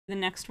the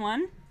next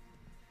one.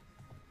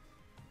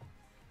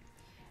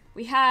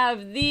 We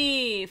have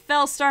the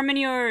Fellstar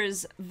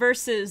Miniors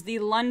versus the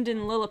London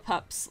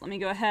Lillipups. Let me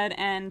go ahead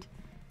and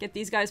get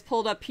these guys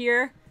pulled up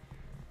here.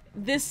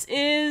 This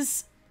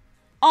is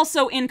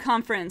also in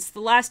conference.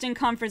 The last in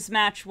conference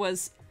match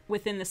was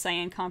within the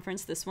Cyan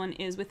Conference. This one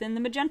is within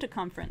the Magenta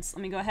Conference.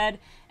 Let me go ahead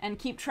and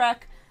keep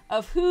track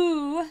of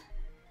who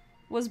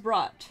was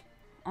brought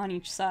on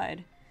each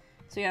side.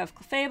 So you have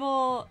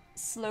Clefable,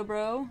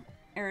 Slowbro,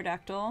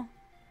 Aerodactyl,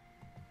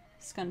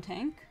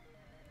 Skuntank.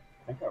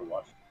 I think I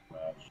watched the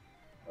match,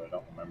 but I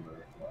don't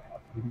remember what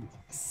happened.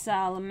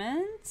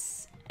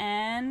 Salamence,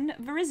 and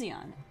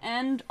Virizion.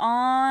 And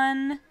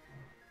on...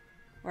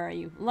 where are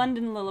you?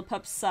 London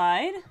Lillipup's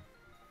side.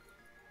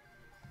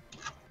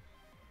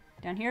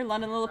 Down here,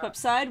 London Lillipup's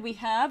side, we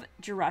have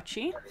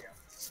Jirachi,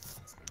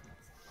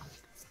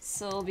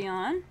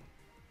 Sylveon,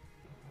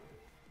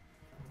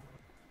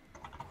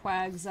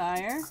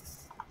 Quagsire,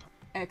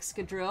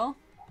 Excadrill,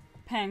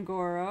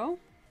 Pangoro,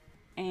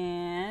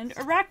 and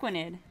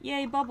Araquanid.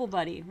 Yay, Bubble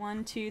Buddy.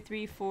 1, 2,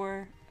 3,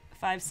 4,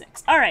 5,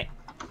 6. Alright.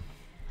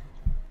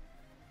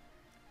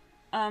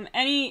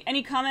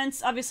 Any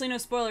comments? Obviously no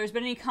spoilers,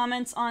 but any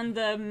comments on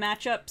the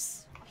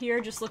matchups here,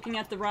 just looking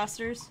at the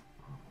rosters?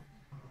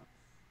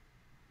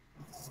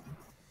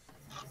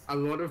 A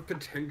lot of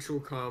potential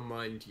Calm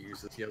Mind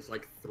users. He has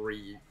like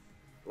 3,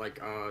 like,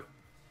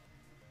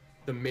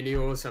 the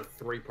Miniors have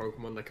 3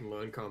 Pokemon that can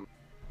learn Calm.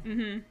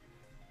 Mm-hmm.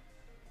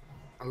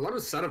 A lot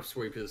of setup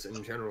sweepers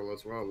in general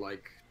as well,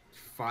 like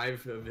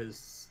 5 of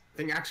his... I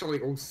think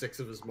actually all 6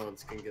 of his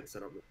mods can get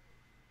set up.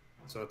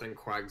 So I think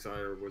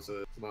Quagsire was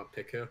a smart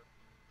pick here.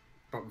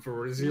 But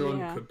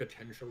Virizion could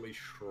potentially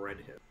shred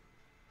him.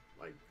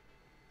 Like,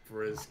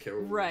 Viriz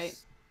kills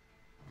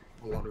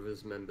a lot of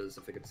his members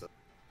if it gets up.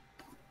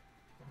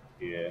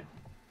 Yeah.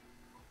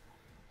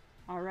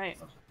 Alright.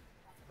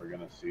 We're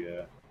gonna see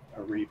a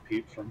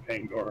repeat from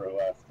Pangoro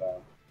last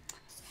time.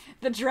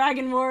 The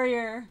Dragon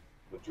Warrior.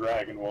 The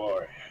Dragon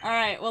Warrior.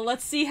 Alright, well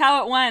let's see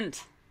how it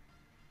went.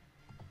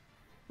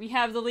 We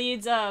have the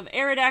leads of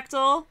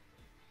Aerodactyl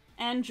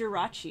and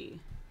Jirachi.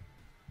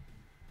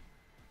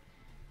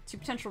 2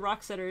 potential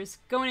rock setters.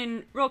 Going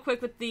in real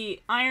quick with the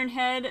Iron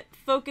Head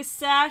Focus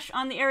Sash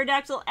on the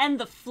Aerodactyl and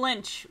the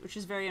Flinch, which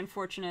is very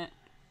unfortunate.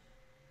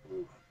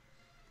 Oof.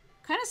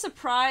 Kind of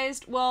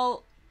surprised,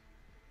 well...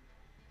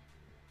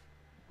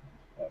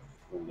 That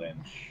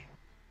Flinch.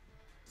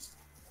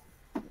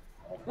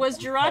 Was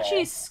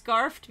Jirachi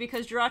scarfed?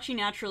 Because Jirachi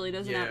naturally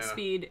doesn't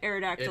outspeed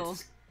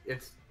Aerodactyl.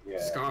 It's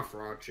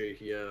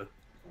Scarfrachi, yeah.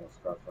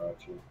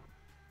 Scarfrachi.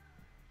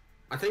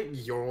 I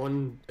think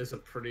Yawn is a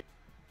pretty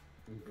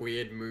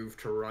weird move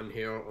to run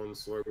here on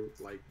slow,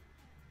 like,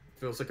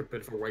 feels like a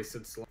bit of a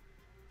wasted slot.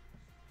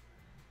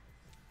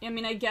 I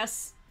mean, I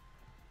guess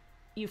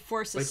you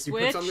force a like,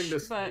 switch, you put something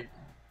to but...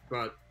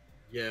 But,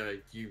 yeah,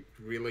 you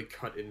really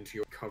cut into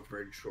your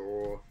coverage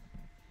or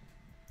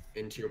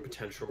into your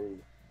potential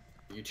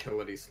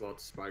utility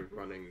slots by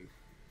running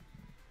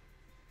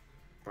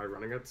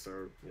it,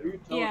 so...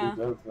 Yeah.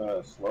 Who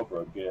does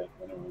Slowbro get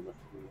whenever we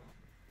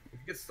He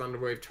gets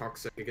Thunderwave,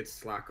 Toxic, he gets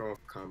Slack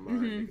Off, Calm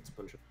Mind, he gets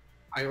Punch.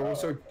 I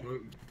also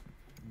don't get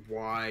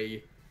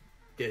why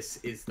this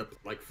is the...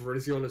 Like,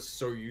 Virizion is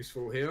so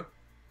useful here,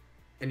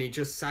 and he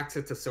just sacks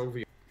it to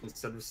Sylveon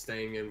instead of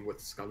staying in with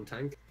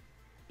Skuntank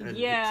and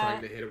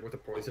trying to hit it with a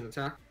poison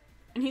attack.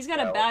 And he's got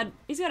a bad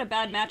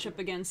matchup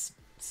against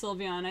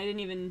Sylveon. I didn't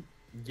even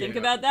think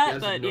about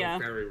that, but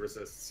Fairy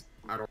resists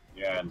at all.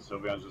 Yeah, and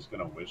Sylveon's just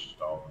gonna Wish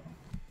Stall him.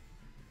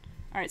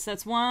 Alright, so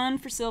that's 1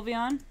 for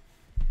Sylveon.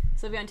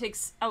 Sylveon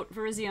takes out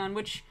Virizion,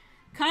 which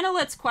kind of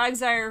lets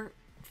Quagsire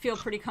feel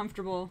pretty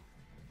comfortable.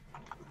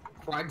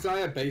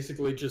 Quagsire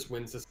basically just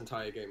wins this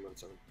entire game on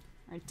its own.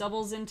 Alright,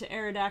 doubles into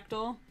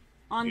Aerodactyl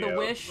on the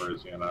Wish.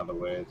 Virizion out of the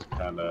way, it's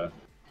kind of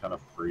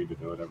free to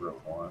do whatever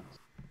it wants.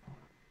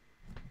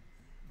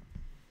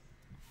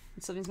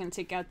 Sylveon's gonna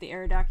take out the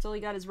Aerodactyl.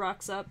 He got his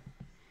rocks up.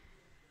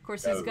 Of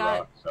course, he's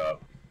got a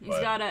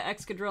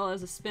Excadrill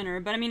as a spinner,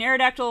 but I mean,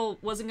 Aerodactyl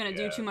wasn't gonna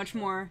do too much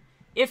more.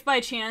 If by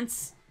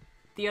chance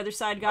the other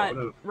side got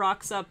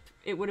rocks up,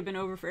 it would have been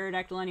over for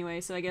Aerodactyl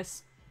anyway. So I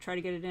guess try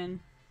to get it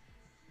in.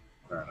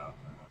 Fair enough.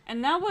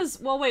 And that was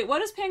wait. What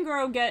does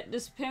Pangoro get?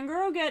 Does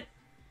Pangoro get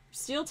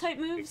Steel type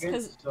moves?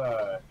 Because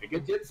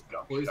it gets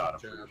Gump Shot, I'm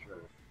pretty sure.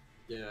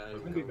 Yeah.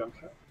 Doesn't it get Gump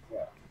Shot?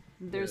 Yeah.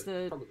 There's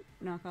the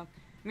knockoff.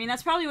 I mean,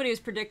 that's probably what he was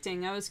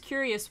predicting. I was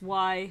curious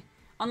why,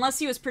 unless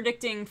he was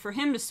predicting for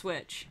him to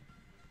switch,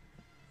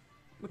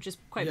 which is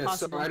quite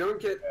possible. So I don't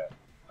get.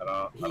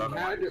 He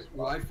had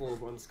Life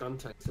Orb on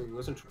Skuntank, so he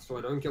wasn't. So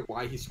I don't get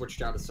why he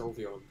switched out of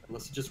Sylveon,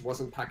 unless he just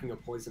wasn't packing a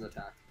poison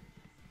attack.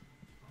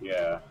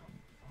 Yeah.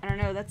 I don't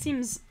know. That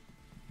seems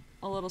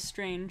a little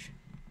strange.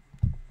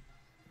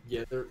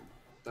 Yeah, there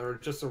are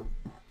just a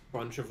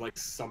bunch of like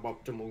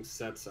suboptimal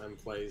sets and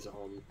plays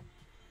on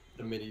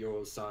the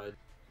Miniors side.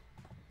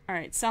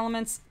 Alright,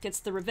 Salamence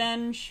gets the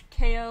revenge,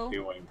 KO.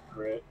 Doing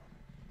crit.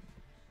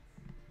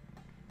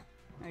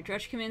 Alright,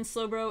 Jirachi come in,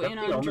 Slowbro in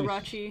on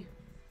Jirachi,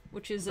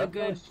 which is a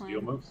good plan.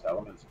 Steel move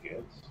Salamence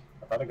gets?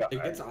 I thought it got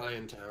It gets Iron.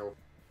 Iron Tail.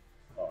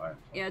 Oh, Iron.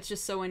 Yeah, it's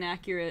just so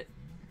inaccurate.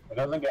 It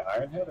doesn't get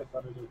Iron Head? I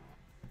thought it did.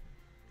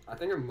 I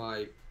think it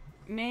might.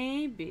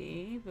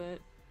 Maybe, but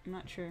I'm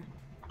not sure.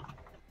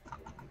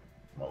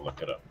 Well,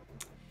 look it up.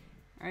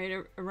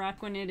 Alright,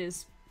 Araquanid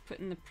is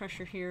putting the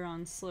pressure here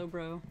on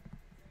Slowbro.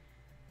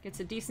 Gets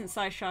a decent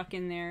Psyshock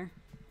in there.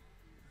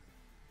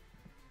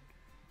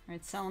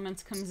 Alright,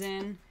 Salamence comes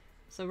in.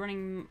 So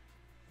running...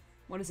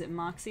 What is it,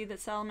 Moxie that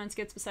Salamence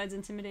gets besides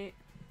Intimidate?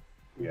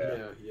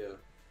 Yeah. Yeah.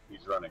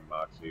 He's running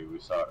Moxie. We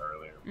saw it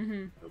earlier.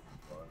 Mm-hmm.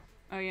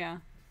 Oh yeah.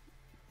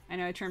 I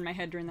know, I turned my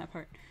head during that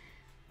part.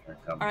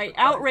 Alright,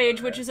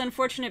 Outrage, which is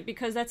unfortunate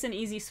because that's an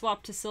easy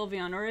swap to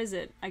Sylveon, or is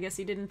it? I guess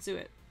he didn't do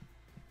it.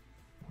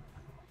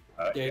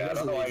 Yeah, I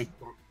don't know why.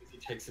 he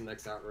takes the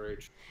next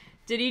Outrage.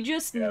 Did he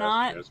just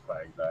not...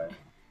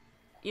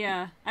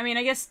 Yeah, I mean,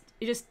 I guess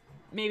he just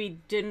maybe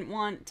didn't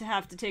want to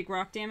have to take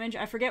rock damage.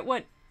 I forget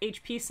what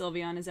HP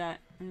Sylveon is at.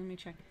 Let me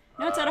check.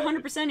 No, it's at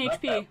 100%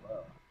 HP.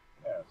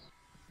 Yes.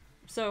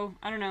 So,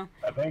 I don't know.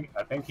 I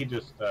think he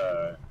just,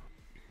 I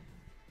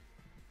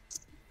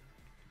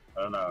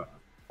don't know.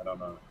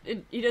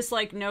 You just,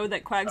 like, know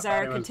that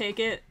Quagsire could take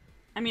it.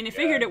 I mean, I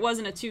figured it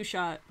wasn't a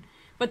two-shot.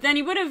 But then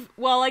he would have...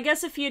 Well, I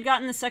guess if he had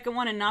gotten the second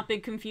one and not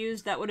been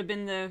confused, that would have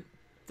been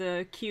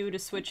the cue to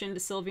switch into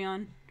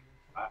Sylveon.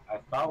 I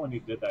thought when he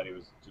did that, he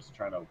was just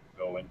trying to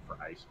go in for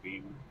Ice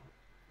Beam.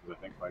 Because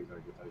I think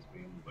Quagsire gets Ice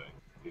Beam, but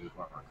he just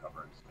went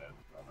Recover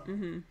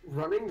instead.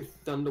 Running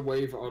Thunder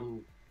Wave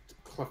on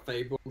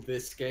Clefable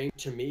this game,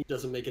 to me,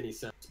 doesn't make any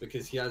sense.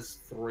 Because he has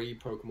 3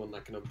 Pokemon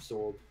that can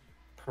absorb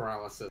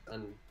Paralysis.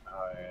 And you're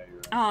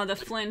right. Oh, the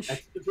flinch.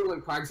 Excadrill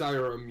and Quagsire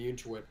are immune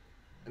to it.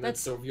 And then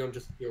That's... Sylveon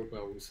just heal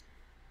bells.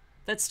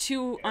 That's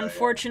 2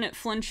 unfortunate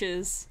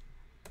flinches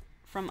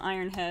from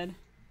Ironhead.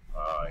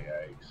 Oh,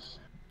 yikes.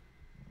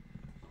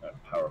 That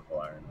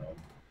powerful Iron Head.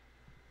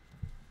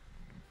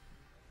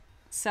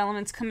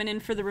 Salamence coming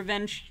in for the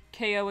revenge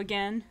KO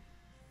again.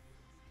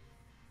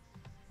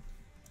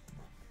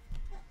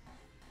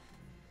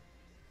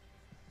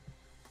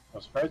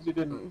 I'm surprised you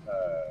didn't,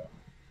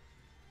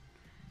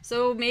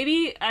 So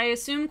maybe, I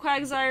assume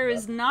Quagsire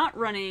is not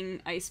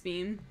running Ice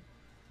Beam.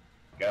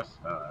 Guess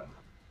not.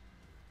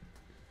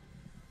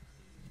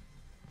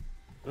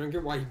 I don't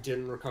get why he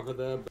didn't recover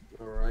there, but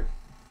alright.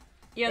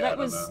 Yeah, that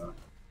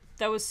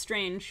was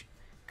strange.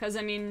 Because,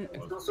 I mean,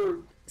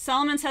 Also,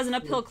 Salamence has an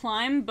uphill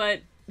climb,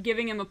 but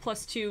giving him a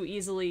 +2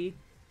 easily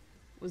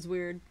was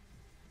weird.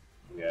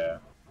 Yeah,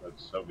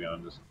 that's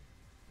Sylveon just...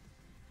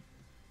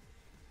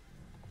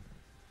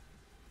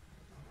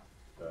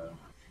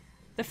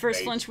 The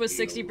first flinch was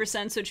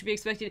 60%, so it should be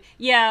expected.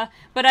 Yeah,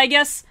 but I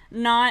guess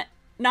not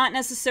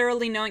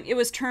necessarily knowing... It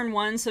was turn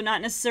 1, so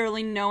not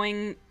necessarily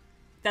knowing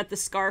that the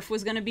Scarf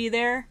was going to be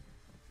there.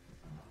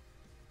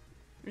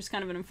 Just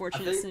kind of an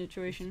unfortunate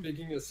situation.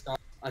 Speaking of Scarf,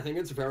 I think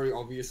it's very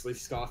obviously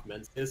Scarf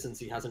meant it since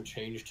he hasn't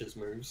changed his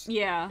moves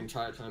the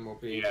entire time while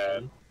being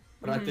in.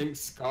 But I think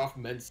Scarf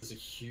Mence is a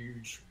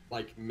huge,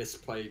 like,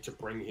 misplay to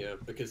bring here,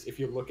 because if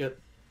you look at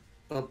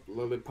the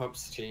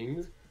Lillipups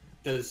teams,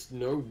 there's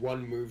no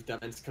one move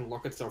that Mence can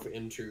lock itself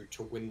into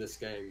to win this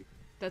game.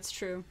 That's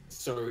true.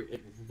 So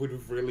it would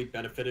have really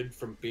benefited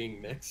from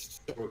being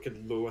mixed, so it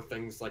could lure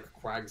things like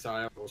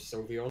Quagsire or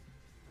Sylveon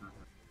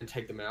and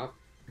take them out.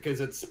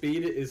 Because its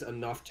speed is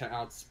enough to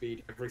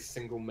outspeed every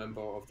single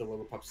member of the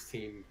Lillipups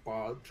team,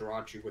 bar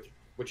Jirachi,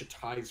 which it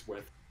ties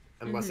with,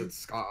 unless it's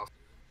Scarf.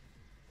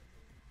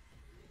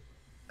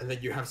 And then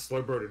you have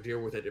Slowbro to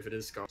deal with it if it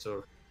is Scarf,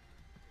 so...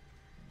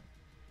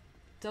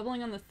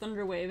 Doubling on the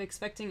Thunder Wave,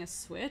 expecting a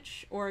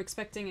switch? Or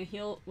expecting a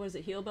heal... Was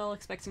it Heal Bell?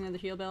 Expecting another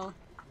Heal Bell?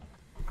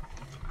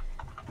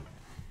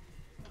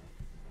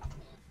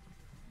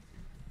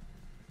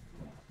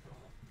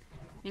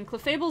 I mean,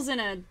 Clefable's in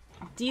a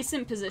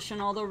decent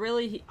position, although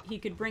really he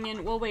could bring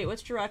in... Well, wait,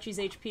 what's Jirachi's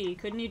HP?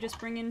 Couldn't he just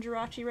bring in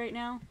Jirachi right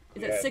now?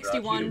 Is it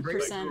 61%? Bring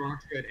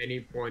Jirachi at any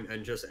point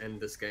and just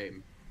end this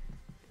game.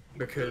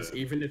 Because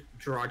even if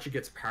Jirachi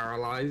gets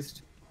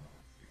paralyzed,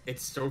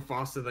 it's still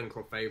faster than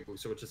Clefable,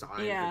 so it's just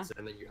Iron hits,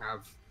 and then you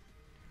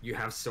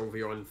have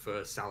Sylveon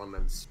for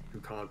Salamence, who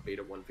can't beat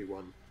a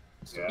 1v1.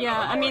 So,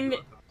 I mean,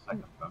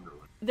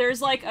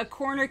 there's like a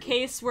corner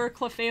case where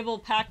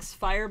Clefable packs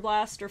Fire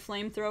Blast or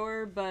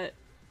Flamethrower, but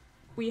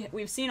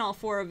we've seen all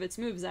 4 of its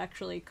moves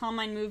actually: Calm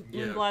Mind,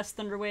 Moonblast,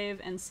 Thunder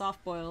Wave, and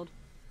Soft Boiled.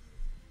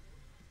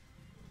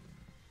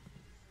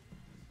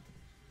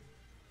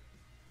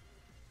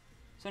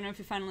 So I don't know if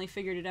you finally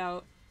figured it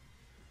out.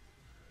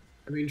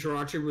 I mean,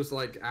 Jirachi was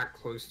like at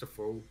close to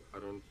full. I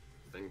don't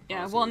think.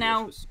 Yeah, well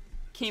now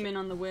came in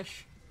on the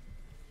Wish.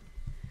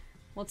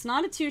 Well, it's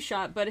not a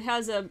 2-shot, but it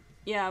has a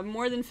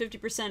more than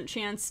 50%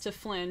 chance to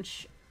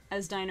flinch,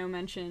 as Dino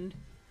mentioned.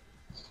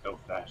 Still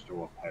faster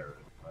with Parrot,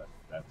 but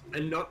that's...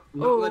 And not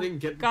letting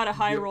got a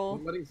high roll.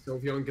 Not letting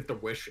Sylveon get the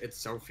Wish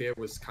itself here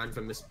was kind of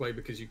a misplay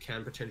because you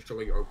can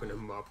potentially open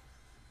him up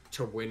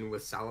to win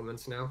with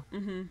Salamence now.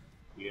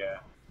 Yeah.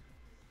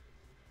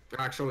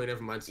 Actually,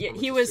 never mind. Yeah,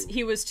 he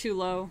was too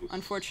low,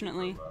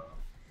 unfortunately.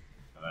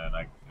 And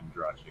then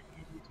Jirachi can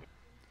easily take.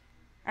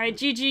 Alright,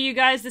 GG, you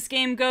guys. This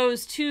game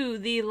goes to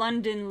the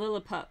London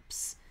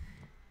Lillipups.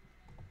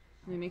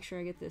 Let me make sure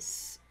I get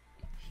this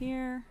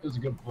here. It was a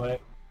good play.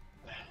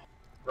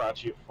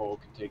 Rachi at full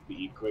can take the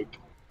E quick.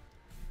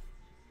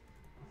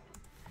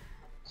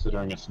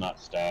 Considering it's not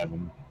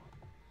stabbing.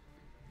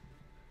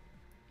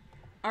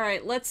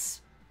 Alright,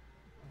 let's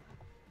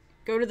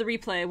go to the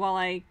replay while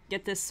I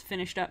get this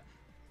finished up.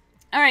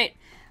 Alright,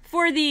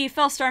 for the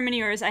Fellstar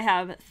Miniors, I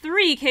have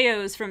 3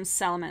 KOs from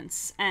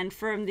Salamence, and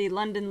from the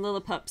London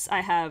Lillipups,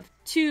 I have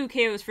 2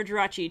 KOs for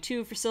Jirachi,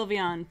 2 for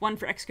Sylveon, 1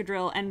 for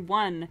Excadrill, and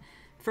 1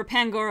 for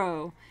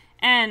Pangoro.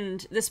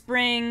 And this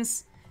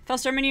brings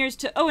Fellstar Miniors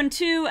to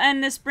 0-2,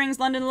 and this brings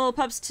London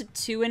Lillipups to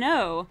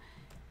 2-0.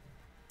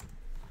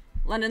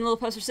 London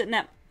Lillipups are sitting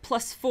at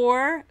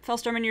 +4,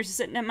 Fellstar Miniors are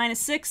sitting at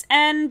 -6,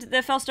 and the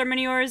Fellstar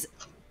Miniors'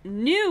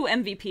 new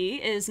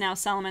MVP is now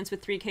Salamence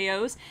with 3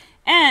 KOs,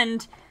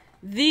 and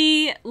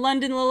the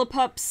London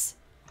Lillipups'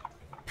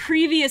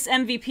 previous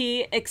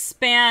MVP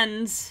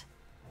expands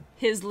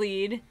his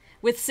lead.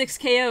 With 6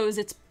 KOs,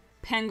 it's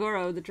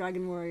Pangoro, the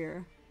Dragon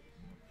Warrior.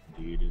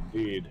 Indeed,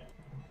 indeed.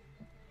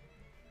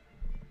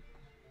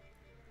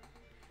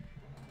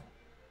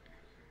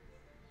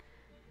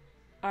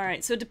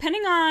 Alright, so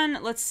depending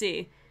on, let's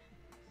see.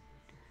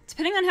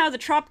 Depending on how the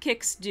Trop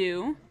Kicks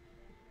do,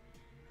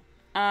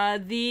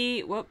 where'd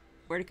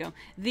it go?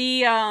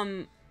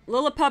 The,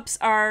 Lillipups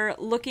are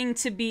looking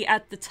to be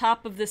at the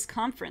top of this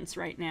conference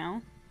right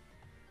now.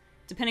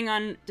 Depending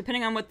on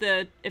what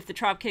if the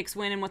Trop Kicks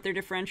win and what their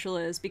differential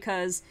is,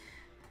 because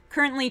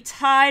currently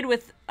tied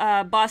with,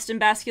 Boston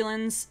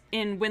Basculins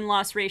in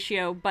win-loss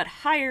ratio, but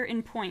higher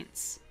in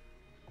points.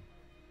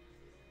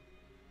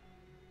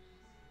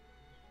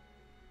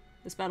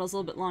 This battle's a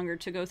little bit longer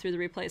to go through the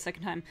replay a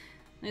second time.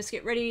 Let's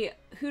get ready.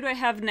 Who do I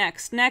have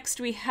next? Next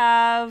we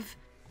have...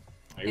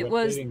 Are you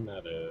updating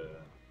that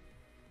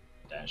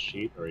dash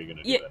sheet, or are you going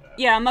to do that now?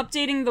 Yeah, I'm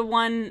updating the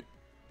one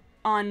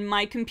on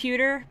my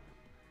computer,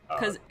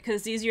 because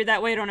it's easier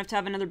that way. I don't have to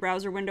have another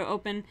browser window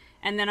open.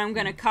 And then I'm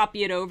going to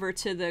copy it over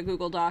to the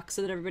Google Doc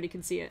so that everybody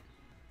can see it.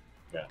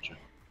 Gotcha.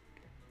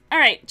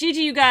 Alright, GG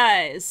you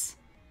guys!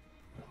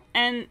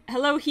 And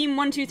hello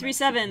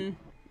Heem1237.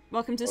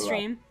 Welcome to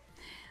stream.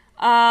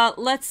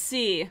 Let's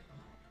see.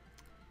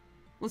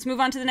 Let's move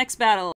on to the next battle.